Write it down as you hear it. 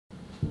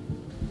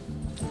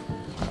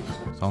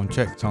Sound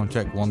check,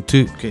 1,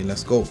 2. Okay,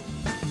 let's go.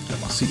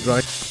 Get my seat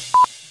right.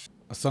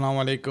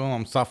 Assalamu alaikum,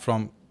 I'm Saf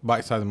from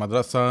Bite-Size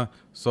Madrassa.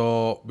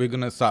 So we're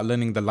gonna start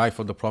learning the life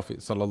of the Prophet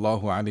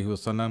sallallahu alaihi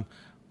wasallam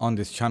on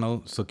this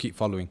channel. So keep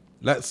following.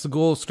 Let's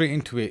go straight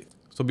into it.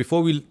 So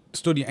before we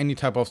study any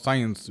type of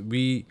science,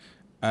 we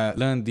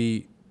learn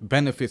the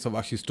benefits of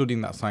actually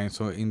studying that science.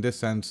 So in this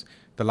sense,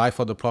 the life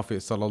of the Prophet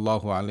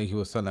sallallahu alaihi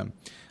wasallam.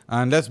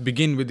 And let's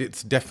begin with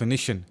its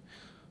definition.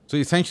 So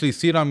essentially,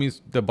 Seerah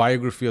means the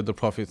biography of the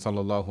Prophet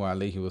sallallahu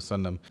alaihi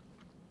wasallam.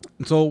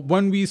 So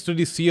when we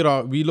study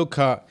Seerah, we look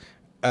at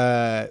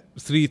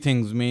three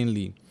things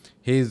mainly: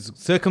 his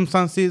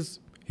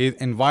circumstances, his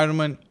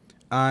environment,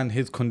 and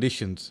his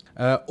conditions.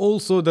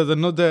 Also, there's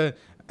another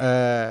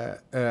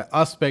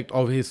aspect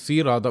of his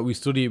Seerah that we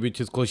study,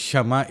 which is called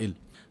Shama'il.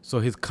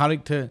 So his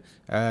character,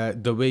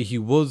 the way he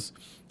was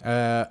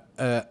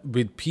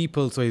with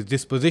people, so his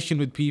disposition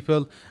with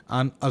people,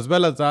 and as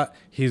well as that,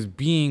 his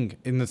being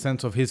in the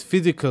sense of his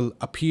physical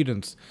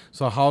appearance.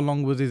 So how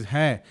long was his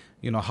hair,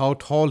 how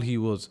tall he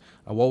was,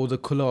 what was the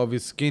color of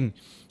his skin,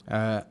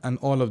 and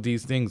all of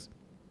these things.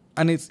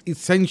 And it's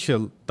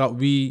essential that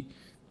we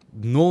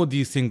know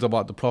these things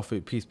about the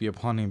Prophet, peace be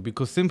upon him,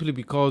 because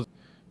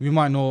we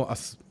might know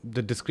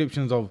the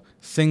descriptions of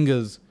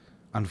singers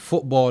and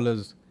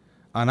footballers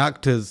and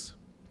actors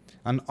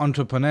and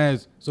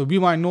entrepreneurs. So we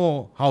might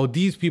know how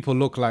these people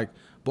look like,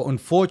 but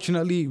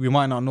unfortunately we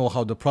might not know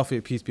how the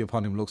Prophet, peace be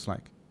upon him, looks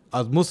like.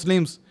 As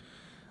Muslims,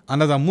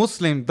 and as a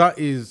Muslim, that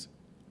is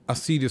a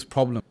serious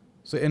problem.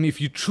 So, and if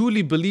you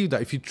truly believe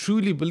that,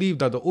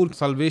 the ultimate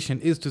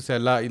salvation is to say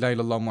La ilaha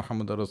illallah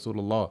Muhammadur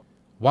Rasulullah,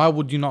 why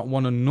would you not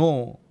want to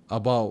know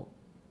about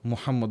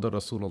Muhammadur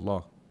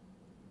Rasulullah?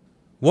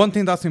 One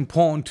thing that's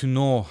important to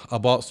know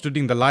about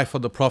studying the life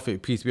of the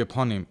Prophet, peace be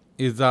upon him,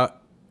 is that,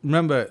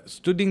 remember,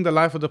 studying the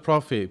life of the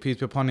Prophet, peace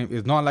be upon him,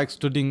 is not like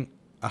studying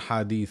a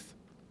hadith.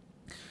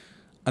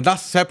 And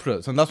that's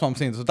separate, and that's what I'm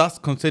saying. So that's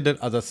considered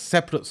as a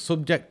separate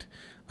subject,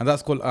 and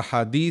that's called a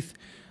hadith.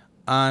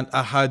 And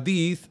a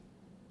hadith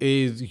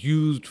is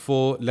used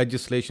for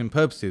legislation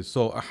purposes.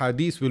 So a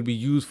hadith will be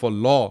used for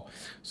law.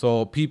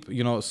 So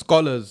people,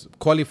 scholars,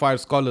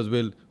 qualified scholars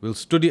will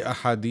study a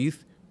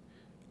hadith,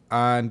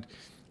 and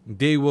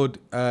they would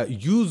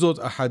use those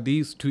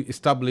ahadiths to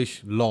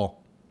establish law.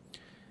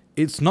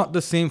 It's not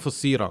the same for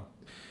Seerah.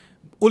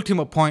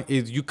 Ultimate point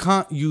is you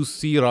can't use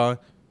Seerah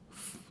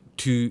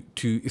to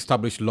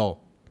establish law.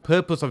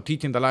 Purpose of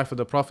teaching the life of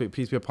the Prophet,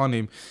 peace be upon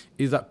him,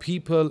 is that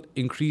people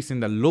increase in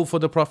their love for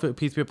the Prophet,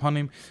 peace be upon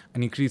him,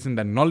 and increase in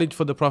their knowledge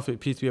for the Prophet,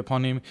 peace be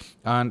upon him,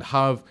 and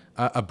have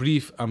a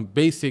brief and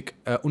basic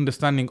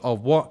understanding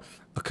of what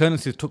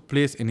occurrences took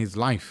place in his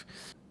life.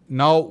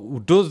 Now,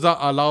 does that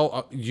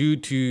allow you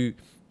to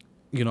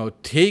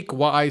take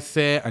what I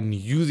say and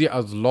use it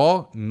as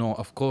law? No,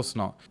 of course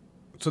not.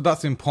 So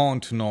that's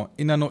important to know.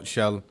 In a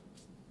nutshell,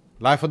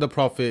 life of the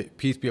Prophet,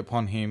 peace be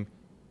upon him,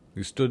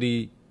 you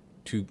study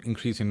to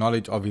increase your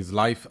knowledge of his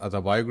life as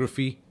a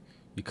biography.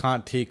 You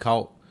can't take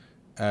out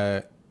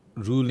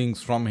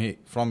rulings from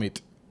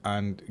it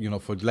and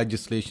for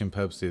legislation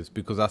purposes,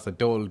 because that's a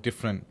total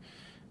different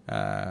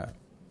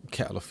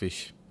kettle of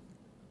fish.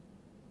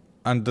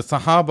 And the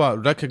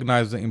Sahaba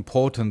recognized the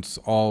importance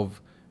of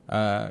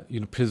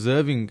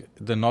preserving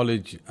the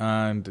knowledge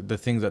and the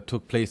things that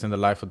took place in the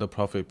life of the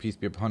Prophet, peace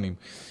be upon him.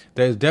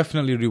 There is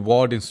definitely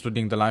reward in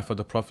studying the life of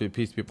the Prophet,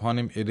 peace be upon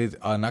him. It is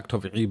an act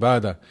of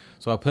ibadah.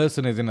 So a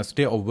person is in a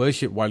state of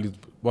worship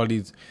while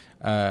he's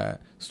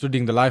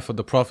studying the life of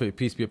the Prophet,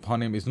 peace be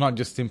upon him. It's not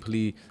just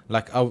simply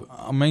like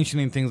I'm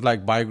mentioning things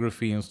like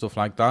biography and stuff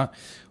like that,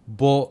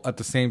 but at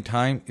the same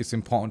time, it's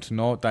important to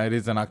know that it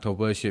is an act of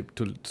worship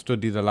to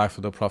study the life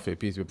of the Prophet,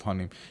 peace be upon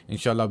him.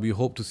 Inshallah, we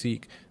hope to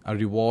seek a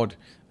reward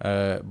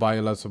by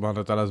Allah subhanahu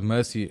wa ta'ala's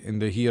mercy in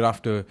the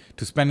hereafter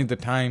to spending the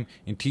time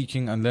in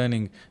teaching and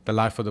learning the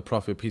life of the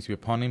Prophet, peace be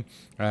upon him.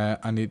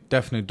 And it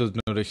definitely does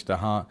nourish the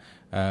heart.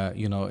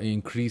 It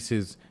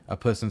increases a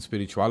person's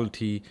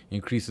spirituality,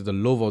 increases the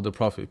love of the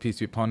Prophet, peace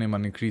be upon him,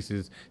 and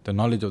increases the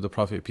knowledge of the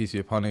Prophet, peace be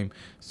upon him.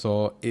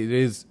 So it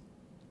is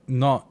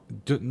not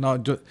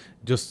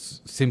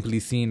just simply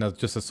seen as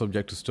just a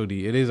subject to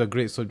study. It is a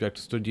great subject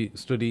to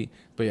study,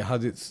 but it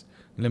has its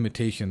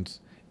limitations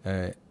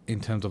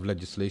in terms of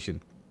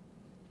legislation.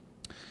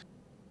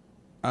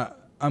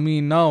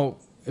 Now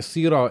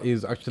Seerah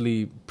is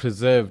actually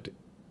preserved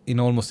in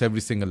almost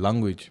every single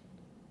language.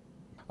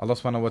 Allah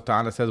subhanahu wa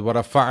ta'ala says,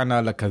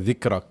 وَرَفَعْنَا لَكَ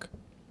ذِكْرَكَ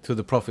to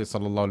the Prophet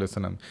sallallahu alaihi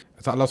wasallam.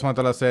 So Allah subhanahu wa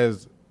ta'ala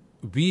says,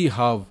 we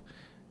have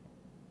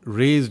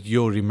raised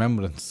your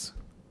remembrance.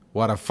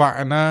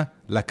 وَرَفَعْنَا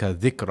لَكَ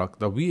ذِكْرَكَ,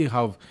 that we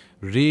have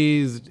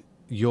raised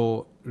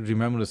your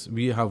remembrance.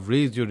 We have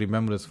raised your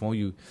remembrance for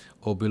you,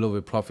 O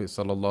beloved Prophet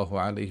sallallahu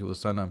alaihi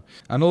wasallam.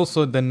 And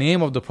also the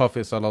name of the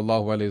Prophet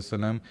sallallahu alaihi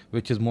wasallam,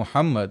 which is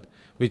Muhammad,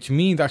 which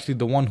means actually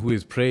the one who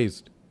is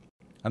praised.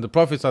 And the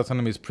Prophet sallallahu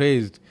alaihi wasallam is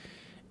praised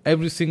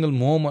every single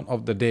moment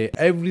of the day.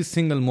 Every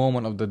single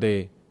moment of the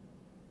day,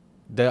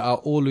 there are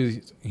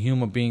always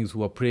human beings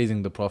who are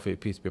praising the Prophet,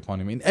 peace be upon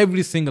him, in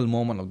every single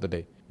moment of the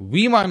day.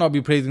 We might not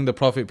be praising the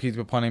Prophet, peace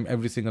be upon him,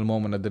 every single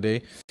moment of the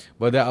day,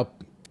 but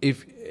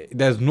if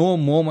there's no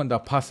moment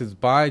that passes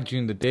by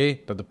during the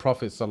day that the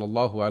Prophet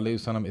sallallahu alaihi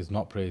wasallam is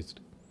not praised,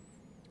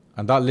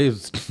 and that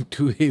lives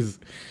to his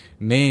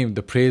name,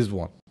 the praised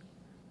one.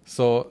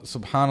 So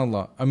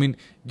subhanallah, I mean,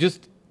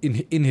 just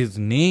in his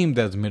name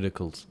there's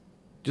miracles,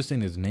 just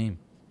in his name.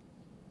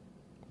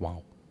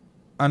 Wow.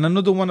 And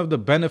another one of the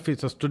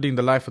benefits of studying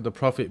the life of the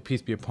Prophet,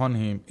 peace be upon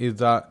him, is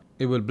that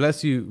it will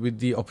bless you with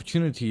the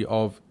opportunity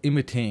of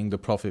imitating the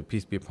Prophet,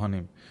 peace be upon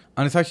him.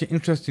 And it's actually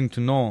interesting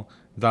to know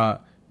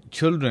that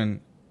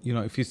children,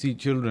 if you see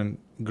children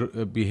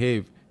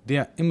behave, they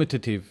are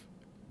imitative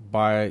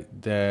by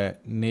their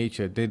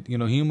nature.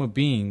 Human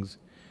beings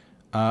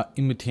are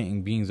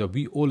imitating beings. That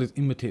we always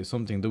imitate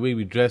something. The way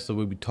we dress, the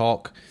way we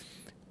talk.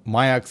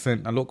 My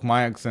accent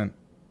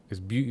is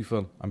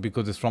beautiful, and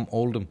because it's from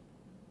Oldham.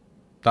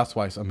 That's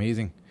why it's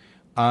amazing.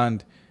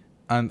 And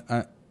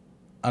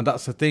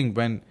that's the thing.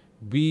 When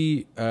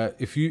if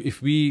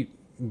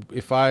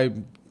I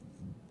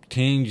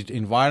changed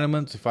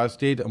environments, if I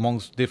stayed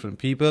amongst different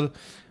people,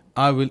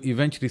 I will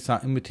eventually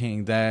start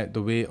imitating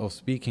the way of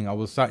speaking. I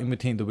will start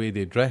imitating the way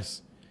they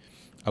dress.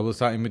 I will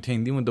start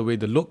imitating even the way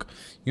they look.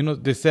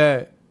 They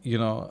say,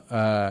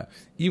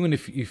 even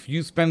if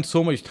you spend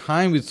so much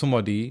time with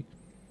somebody,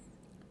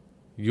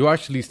 you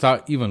actually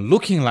start even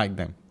looking like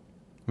them,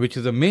 which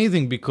is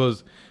amazing,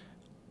 because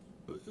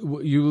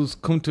you will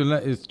come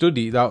to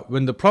study that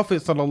when the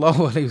Prophet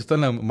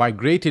ﷺ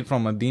migrated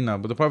from Medina,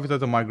 but the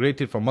Prophet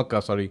migrated from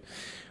Makkah,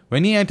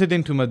 when he entered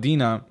into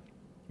Medina,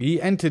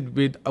 he entered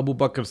with Abu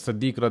Bakr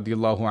Siddiq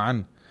radiallahu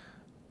an.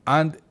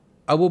 And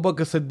Abu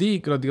Bakr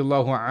Siddiq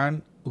radiallahu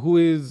an, who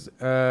is,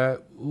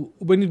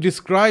 when you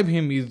describe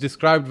him, he's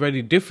described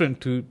very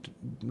different to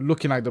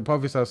looking like the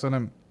Prophet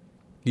ﷺ.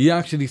 He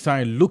actually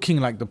started looking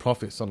like the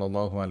Prophet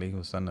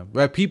ﷺ,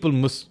 where people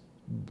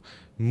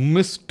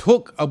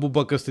mistook Abu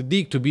Bakr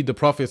Siddiq to be the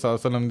Prophet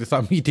ﷺ. They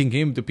started meeting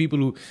him,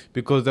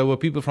 because there were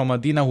people from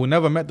Medina who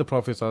never met the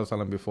Prophet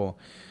ﷺ before.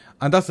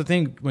 And that's the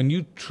thing, when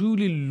you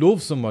truly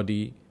love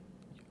somebody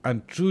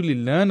and truly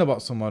learn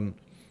about someone,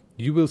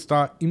 you will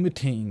start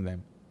imitating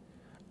them.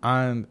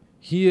 And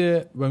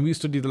here, when we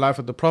study the life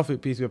of the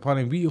Prophet, peace be upon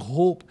him, we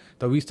hope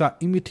that we start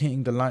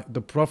imitating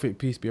the Prophet,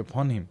 peace be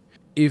upon him.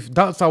 If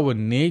that's our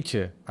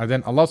nature, and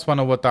then Allah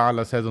subhanahu wa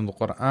ta'ala says in the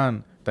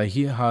Quran that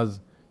He has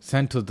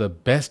sent us the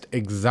best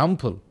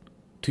example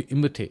to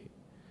imitate.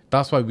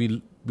 That's why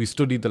we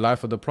study the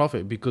life of the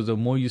Prophet, because the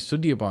more you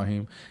study about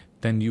him,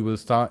 then you will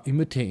start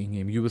imitating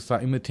him. You will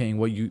start imitating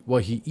what he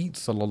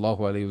eats, sallallahu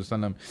alaihi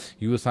wasallam.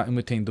 You will start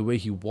imitating the way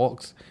he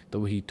walks, the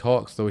way he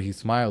talks, the way he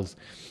smiles.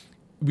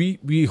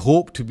 We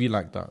hope to be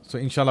like that. So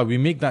inshallah, we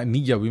make that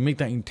niyyah, we make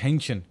that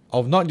intention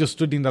of not just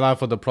studying the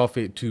life of the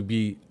Prophet to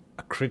be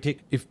a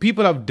critic. If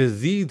people have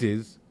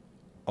diseases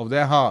of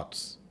their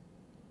hearts,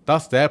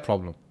 that's their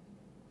problem.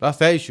 That's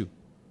their issue.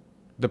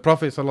 The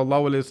Prophet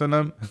sallallahu alaihi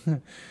wasallam,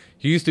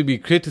 he used to be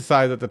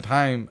criticized at the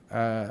time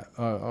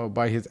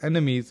by his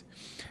enemies,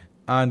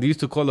 and they used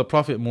to call the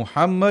Prophet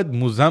Muhammad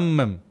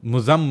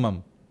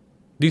Muzammam.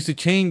 They used to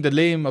change the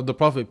name of the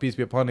Prophet, peace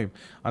be upon him.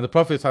 And the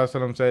Prophet sallallahu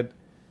alaihi wasallam said,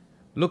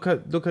 Look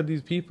at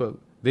these people.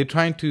 They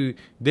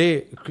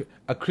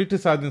are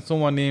criticizing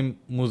someone named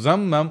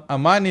Muzammam,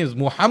 and my name is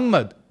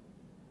Muhammad.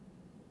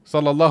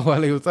 Sallallahu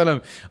Alaihi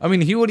Wasallam. I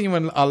mean, he wouldn't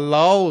even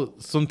allow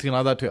something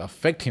like that to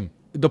affect him.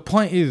 The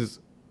point is,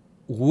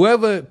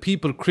 whoever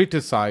people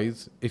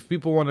criticize, if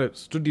people want to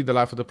study the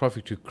life of the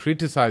Prophet to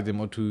criticize him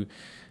or to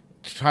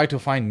try to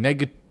find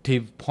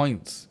negative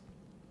points,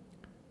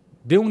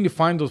 they only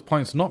find those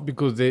points not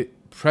because they're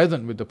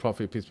present with the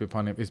Prophet, peace be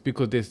upon him. It's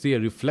because they see a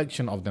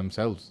reflection of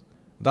themselves.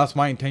 That's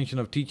my intention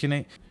of teaching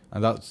it,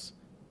 and that's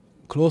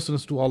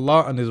closeness to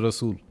Allah and His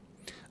Rasul.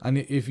 And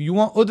if you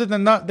want other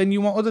than that, then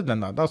you want other than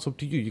that. That's up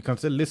to you. You can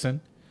still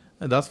listen,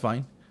 and that's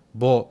fine.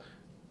 But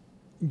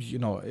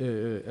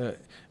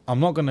I'm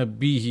not gonna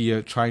be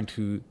here trying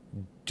to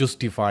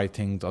justify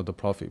things of the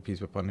Prophet, peace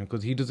be upon him,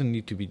 because he doesn't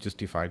need to be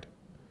justified.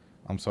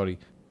 I'm sorry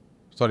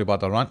about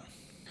that rant.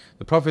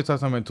 The Prophet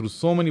went through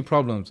so many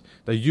problems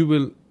that you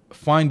will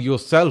find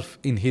yourself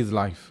in his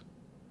life.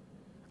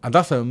 And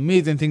that's the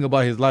amazing thing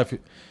about his life,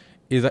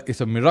 is that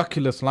it's a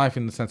miraculous life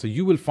in the sense that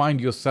you will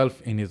find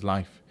yourself in his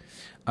life.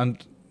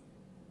 And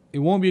it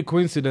won't be a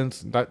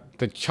coincidence that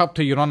the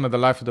chapter you're on of the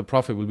life of the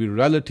Prophet will be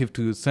relative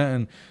to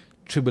certain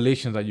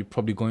tribulations that you're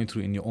probably going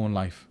through in your own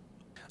life.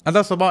 And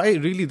that's about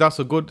it, really. That's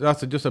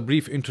just a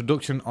brief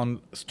introduction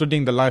on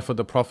studying the life of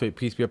the Prophet,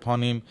 peace be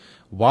upon him,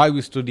 why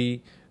we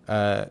study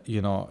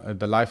the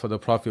life of the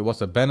Prophet, what's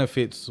the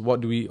benefits, what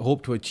do we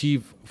hope to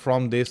achieve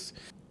from this.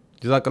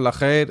 Jazakallah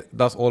khair.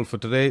 That's all for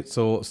today.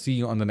 So see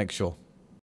you on the next show.